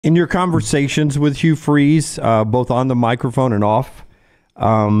In your conversations with Hugh Freeze, both on the microphone and off,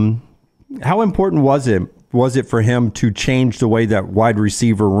 how important was it for him to change the way that wide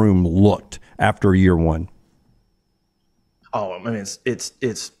receiver room looked after year one? Oh, I mean,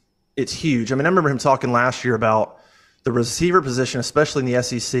 it's huge. I mean, I remember him talking last year about the receiver position, especially in the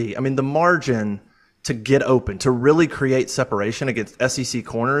SEC. I mean, the margin to get open, to really create separation against SEC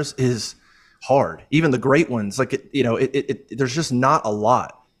corners is hard. Even the great ones, like there's just not a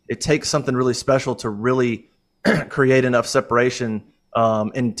lot. It takes something really special to really create enough separation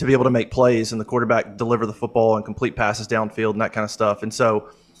and to be able to make plays and the quarterback deliver the football and complete passes downfield and that kind of stuff. And so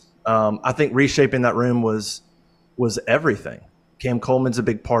I think reshaping that room was everything. Cam Coleman's a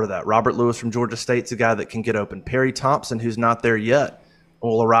big part of that. Robert Lewis from Georgia State's a guy that can get open. Perry Thompson, who's not there yet,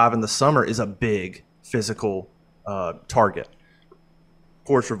 will arrive in the summer, is a big physical target. Of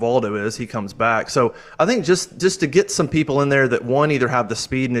course, Rivaldo is. He comes back. So I think just to get some people in there that, one, either have the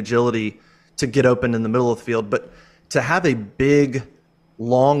speed and agility to get open in the middle of the field, but to have a big,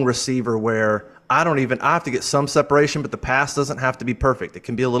 long receiver where I have to get some separation, but the pass doesn't have to be perfect. It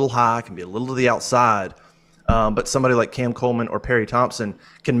can be a little high, it can be a little to the outside. But somebody like Cam Coleman or Perry Thompson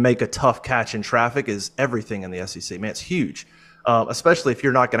can make a tough catch in traffic is everything in the SEC. Man, it's huge, especially if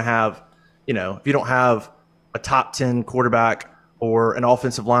you're not going to have, if you don't have a top 10 quarterback or an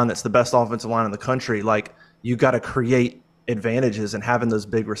offensive line that's the best offensive line in the country. Like, you got to create advantages, and having those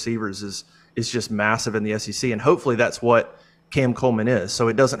big receivers is just massive in the SEC. And hopefully that's what Cam Coleman is. So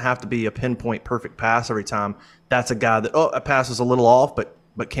it doesn't have to be a pinpoint perfect pass every time. That's a guy that, a pass is a little off, but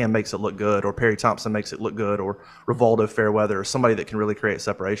Cam makes it look good, or Perry Thompson makes it look good, or Rivaldo Fairweather, or somebody that can really create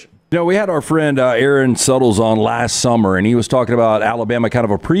separation. We had our friend Aaron Suttles on last summer, and he was talking about Alabama, kind of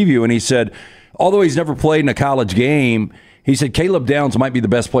a preview, and he said, although he's never played in a college game, he said Caleb Downs might be the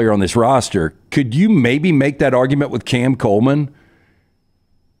best player on this roster. Could you maybe make that argument with Cam Coleman?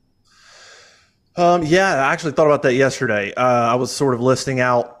 Yeah, I actually thought about that yesterday. I was sort of listing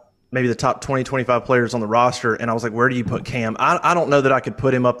out maybe the top 20, 25 players on the roster, and I was like, where do you put Cam? I don't know that I could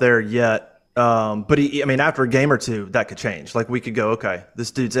put him up there yet, but after a game or two, that could change. Like, we could go, okay, this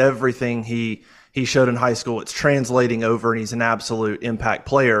dude's everything he showed in high school. It's translating over, and he's an absolute impact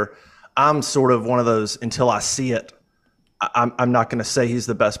player. I'm sort of one of those, until I see it, I'm not going to say he's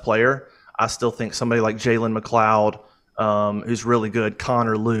the best player. I still think somebody like Jalen McLeod, who's really good,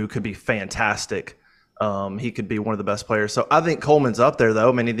 Connor Lew, could be fantastic. He could be one of the best players. So I think Coleman's up there,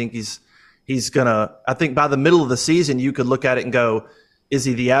 though. I think he's going to – I think by the middle of the season, you could look at it and go, is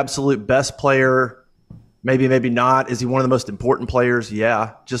he the absolute best player? Maybe, maybe not. Is he one of the most important players?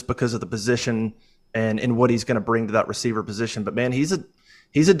 Yeah, just because of the position and what he's going to bring to that receiver position. But, man, he's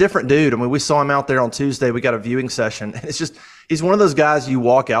a different dude. We saw him out there on Tuesday. We got a viewing session. It's just, he's one of those guys you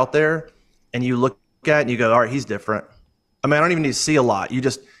walk out there and you look at and you go, all right, he's different. I don't even need to see a lot. You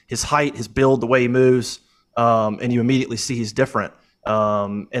just, his height, his build, the way he moves, and you immediately see he's different.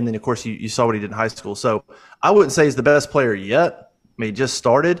 And then, of course, you saw what he did in high school. So I wouldn't say he's the best player yet. He just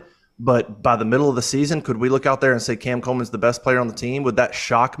started. But by the middle of the season, could we look out there and say Cam Coleman's the best player on the team? Would that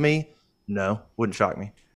shock me? No, wouldn't shock me.